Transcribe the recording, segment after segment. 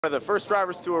One of the first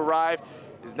drivers to arrive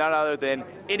is none other than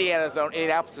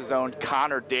Indianapolis' own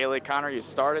Conor Daly. Conor, you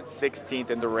started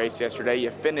 16th in the race yesterday. You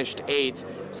finished 8th.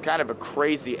 It was kind of a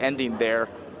crazy ending there.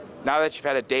 Now that you've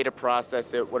had a day to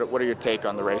process it, what are your take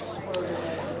on the race?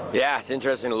 Yeah, it's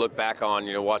interesting to look back on.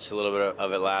 Watched a little bit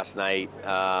of it last night.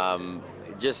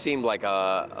 It just seemed like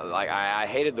I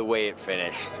hated the way it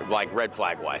finished, like red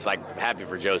flag wise. Like, happy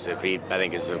for Joseph. I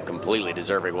think is a completely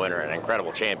deserving winner and an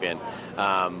incredible champion.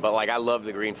 But I love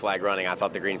the green flag running. I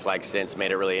thought the green flag stints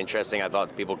made it really interesting. I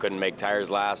thought people couldn't make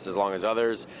tires last as long as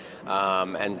others,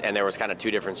 and there was kind of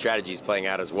two different strategies playing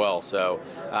out as well. So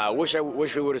wish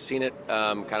we would have seen it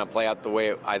kind of play out the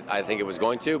way I think it was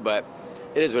going to, but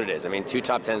it is what it is. I mean, 2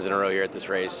 top 10s in a row here at this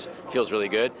race feels really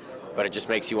good, but it just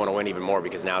makes you want to win even more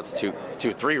because now it's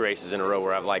 3 races in a row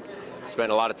where I've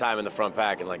spent a lot of time in the front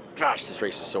pack and gosh, this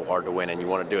race is so hard to win and you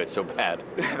want to do it so bad.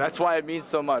 That's why it means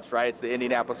so much, right? It's the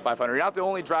Indianapolis 500. You're not the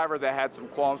only driver that had some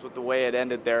qualms with the way it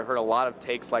ended there. Heard a lot of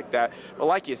takes like that. But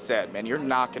like you said, man, you're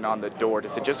knocking on the door.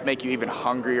 Does it just make you even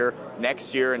hungrier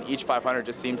next year? And each 500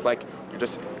 just seems like you're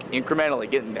just incrementally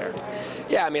getting there.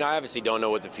 Yeah, I mean, I obviously don't know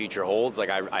what the future holds.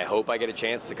 I hope I get a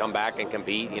chance to come back and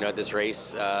compete, at this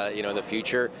race, in the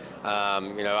future.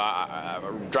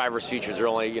 Drivers' futures are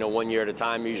only, 1 year at a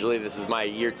time. Usually this is my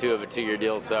year 2 of a 2-year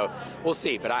deal, so we'll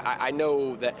see. But I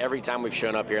know that every time we've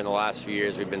shown up here in the last few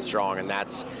years, we've been strong, and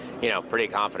that's, pretty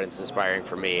confidence-inspiring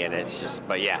for me. And it's just,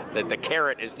 but yeah, the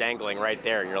carrot is dangling right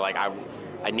there, and you're like,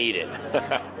 I need it.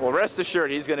 Well, rest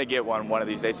assured, he's going to get one of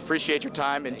these days. Appreciate your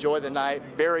time. Enjoy the night.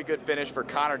 Very good finish for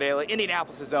Conor Daly.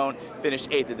 Indianapolis' own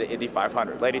finished 8th at the Indy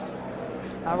 500. Ladies.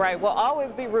 All right, we'll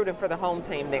always be rooting for the home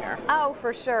team there. Oh,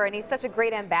 for sure, and he's such a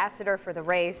great ambassador for the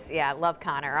race. Yeah, love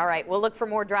Conor. All right, we'll look for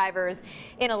more drivers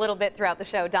in a little bit throughout the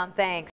show. Dom, thanks.